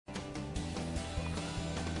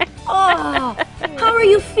Oh, how are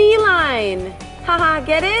you, feline? Haha,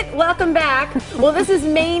 get it? Welcome back. Well, this is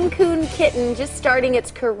Maine Coon Kitten just starting its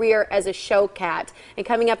career as a show cat. And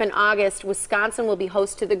coming up in August, Wisconsin will be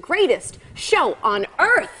host to the greatest show on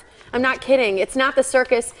earth. I'm not kidding. It's not the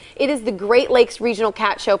circus. It is the Great Lakes Regional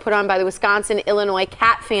Cat Show put on by the Wisconsin-Illinois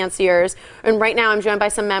Cat Fanciers. And right now I'm joined by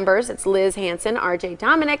some members. It's Liz Hansen, RJ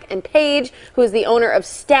Dominick, and Paige, who is the owner of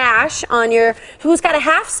Stash who's got a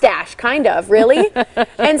half Stash, kind of, really.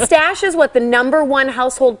 And Stash is what, the #1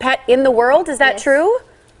 household pet in the world? Is that true?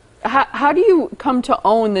 How do you come to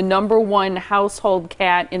own the #1 household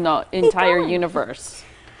cat in the entire universe?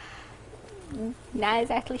 Not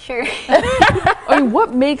exactly sure. I mean,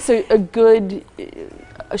 what makes a good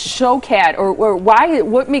show cat, or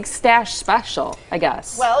what makes Stash special, I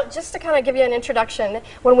guess? Well, just to kind of give you an introduction,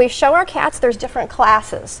 when we show our cats, there's different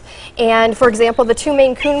classes. And for example, the 2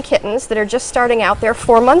 Maine Coon kittens that are just starting out, they're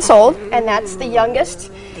 4 months old, and that's the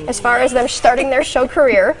youngest as far as them starting their show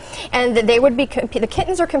career. And they would be, the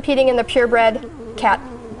kittens are competing in the purebred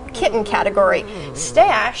kitten category.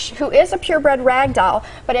 Stash, who is a purebred ragdoll,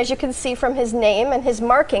 but as you can see from his name and his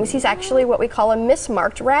markings, he's actually what we call a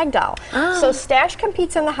mismarked ragdoll. So Stash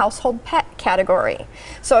competes in the household pet category.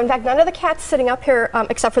 So in fact, none of the cats sitting up here,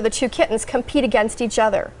 except for the 2 kittens, compete against each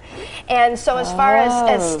other. And so as far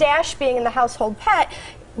as Stash being in the household pet,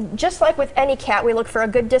 just like with any cat, we look for a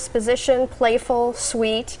good disposition, playful,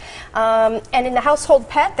 sweet. And in the household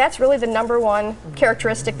pet, that's really the #1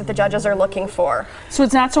 characteristic that the judges are looking for. So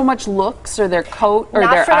it's not so much looks or their coat or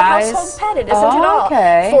not their for eyes? the household pet, it isn't at all.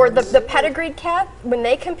 Okay. For the Pedigreed cat, when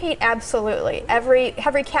they compete, absolutely.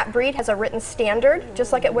 Every cat breed has a written standard,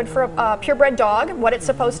 just like it would for a purebred dog, what it's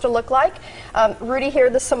supposed to look like. Rudy here,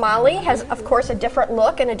 the Somali, has, of course, a different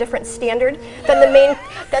look and a different standard than the Maine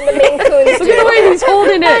Coons do. Look at the way he's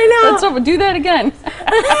holding it. I know. Let's do that again.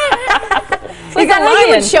 Is that how you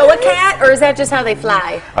would show a cat, or is that just how they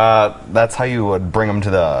fly? That's how you would bring them to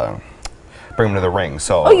the ring.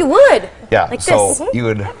 So. Oh, you would? Yeah. Like so this. you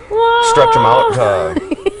would stretch them out.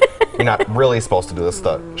 You're not really supposed to do this.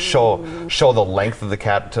 To show the length of the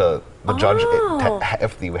cat to the judge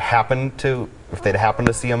if they'd happen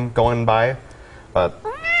to see him going by, but.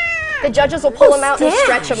 The judges will pull them out and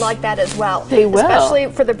stretch them like that as well. They will. Especially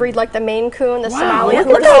for the breed like the Maine Coon, the Somali.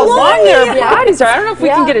 Look how long their bodies are. I don't know if we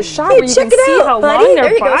can get a shot where you can see how long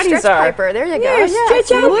their bodies are. Piper. There you go.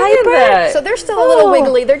 Stretch out, Look at Piper. that. So they're still a little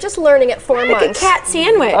wiggly. They're just learning at 4 months. Like a cat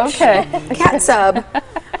sandwich. Okay. A cat sub.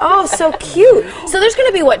 Oh, so cute. So there's going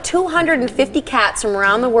to be, what, 250 cats from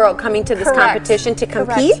around the world coming to this competition to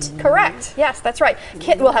compete? Correct. Yes, that's right.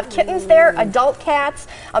 We'll have kittens there, adult cats,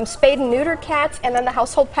 spayed and neutered cats, and then the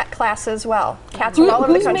household pet class as well. Cats from all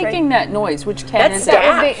over the country. Who's making that noise? Which cat is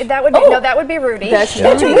Stash. that? That would be Rudy. That's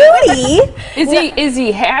Rudy. Is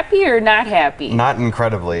he happy or not happy? Not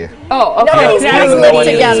incredibly. Oh, okay. None of these cats doesn't live know any of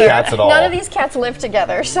these together. cats at all. None of these cats live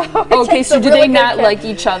together. So Okay, so do they not like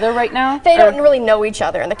each other right now? They don't really know each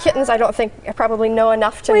other, and the kittens, I don't think, probably know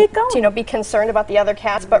enough to be concerned about the other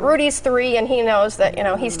cats. But Rudy's 3, and he knows that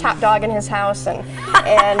he's top dog in his house, and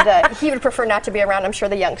he would prefer not to be around. I'm sure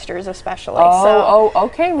the youngsters especially.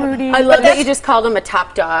 Okay, Rudy. I love that you just called him a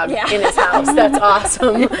top dog in his house. That's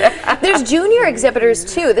awesome. There's junior exhibitors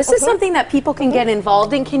too. This is something that people can get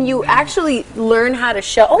involved in. Can you actually learn how to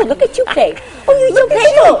show? Oh, look at you, Kate. Oh, you look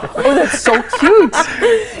at you. Oh, that's so cute.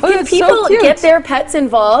 Can people get their pets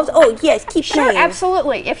involved? Oh, yes, keep Sure, playing.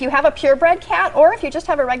 absolutely. If you have a purebred cat, or if you just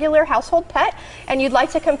have a regular household pet and you'd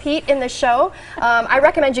like to compete in the show, I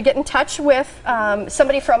recommend you get in touch with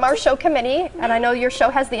somebody from our show committee, and I know your show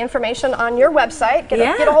has the information on your website.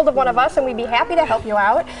 Get a hold of one of us, and we'd be happy to help you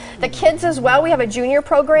out. The kids as well, we have a junior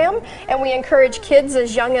program, and we encourage kids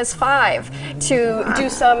as young as 5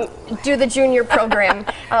 to do the junior program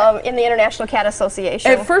in the International Cat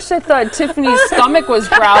Association. At first I thought Tiffany's stomach was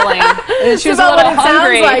growling, and she was a little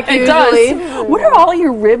hungry. Like it usually. does. What are all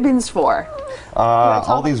your ribbons for?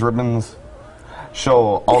 All these ribbons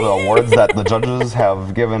show all the awards that the judges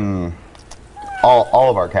have given all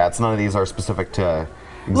of our cats. None of these are specific to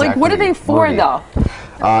Like, what are they for, Rudy. though?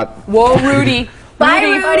 Whoa, Rudy. Bye,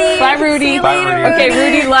 Rudy. Bye, Rudy. See you later, Rudy. Okay,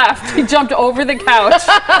 Rudy left. He jumped over the couch.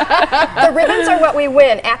 The ribbons are what we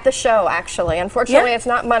win at the show, actually. Unfortunately, it's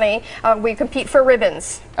not money. We compete for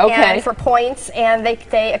ribbons and for points, and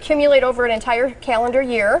they accumulate over an entire calendar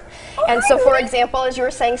year. And so, for example, as you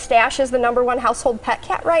were saying, Stash is the #1 household pet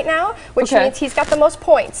cat right now, which means he's got the most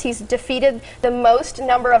points. He's defeated the most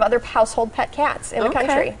number of other household pet cats in the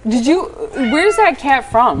country. Where's that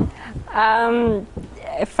cat from?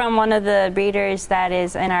 From one of the breeders that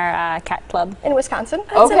is in our cat club in Wisconsin.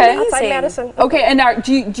 Okay, outside Madison. Okay, and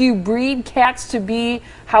do you breed cats to be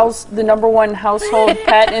the #1 household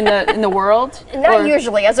pet in the world? Not Or-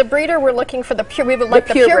 usually. As a breeder, we're looking for we would like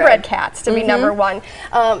the purebred cats to be #1.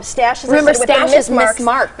 Stash is Remember, with the Stash is mismarked.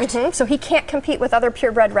 mismarked. So he can't compete with other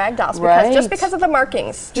purebred ragdolls Right. just because of the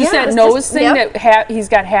markings. Just Yeah, that it's nose thing yep. that he's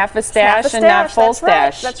got half a stash, Half a and not full that's right,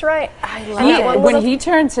 stash. That's right. I love it. When he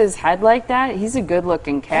turns his head like that, he's a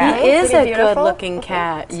good-looking cat. He is a Pretty beautiful. good-looking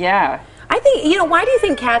cat. Yeah. I think, why do you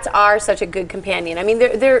think cats are such a good companion? I mean,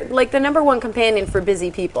 they're like the #1 companion for busy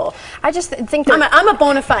people. I just think they're I'm a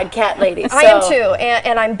bona fide cat lady. I am so- too,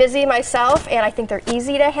 and I'm busy myself, and I think they're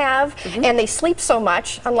easy to have, and they sleep so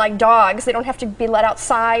much. Unlike dogs, they don't have to be let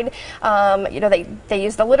outside. They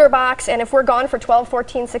use the litter box, and if we're gone for 12,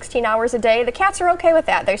 14, 16 hours a day, the cats are okay with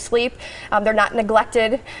that. They sleep. They're not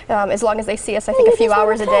neglected as long as they see us. I think a few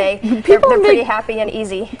hours a day. They're pretty happy and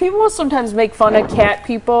easy. People will sometimes make fun of cat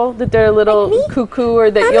people that they're a little cuckoo,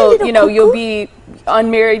 or that I'm a you'll little you'll be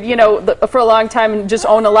unmarried for a long time and just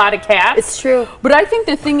own a lot of cats. It's true. But I think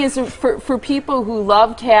the thing is, for people who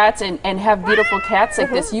love cats and have beautiful cats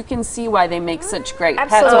like this, you can see why they make such great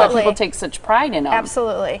pets, why Absolutely. people take such pride in them.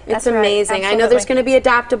 Absolutely. It's amazing. I know there's going to be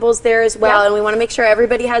adoptables there as well, Yeah. and we want to make sure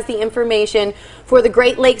everybody has the information for the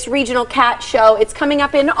Great Lakes Regional Cat Show. It's coming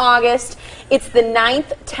up in August. It's the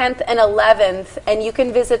 9th, 10th, and 11th, and you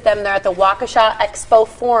can visit them there at the Waukesha Expo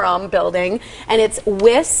Forum building, and it's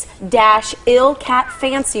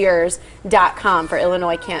wis-illcatfanciers.com for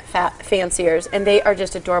Illinois Cat Fanciers, and they are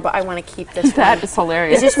just adorable. I want to keep this one. That is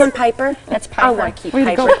hilarious. Is this one Piper? That's I Piper. want to keep Way to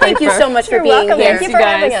Piper. go, Thank you Piper. so much for You're being welcome. here. Thank you for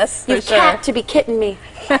having us. You've For sure. cat to be kidding me.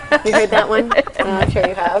 You heard that one? I'm sure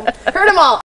you have. Heard them all.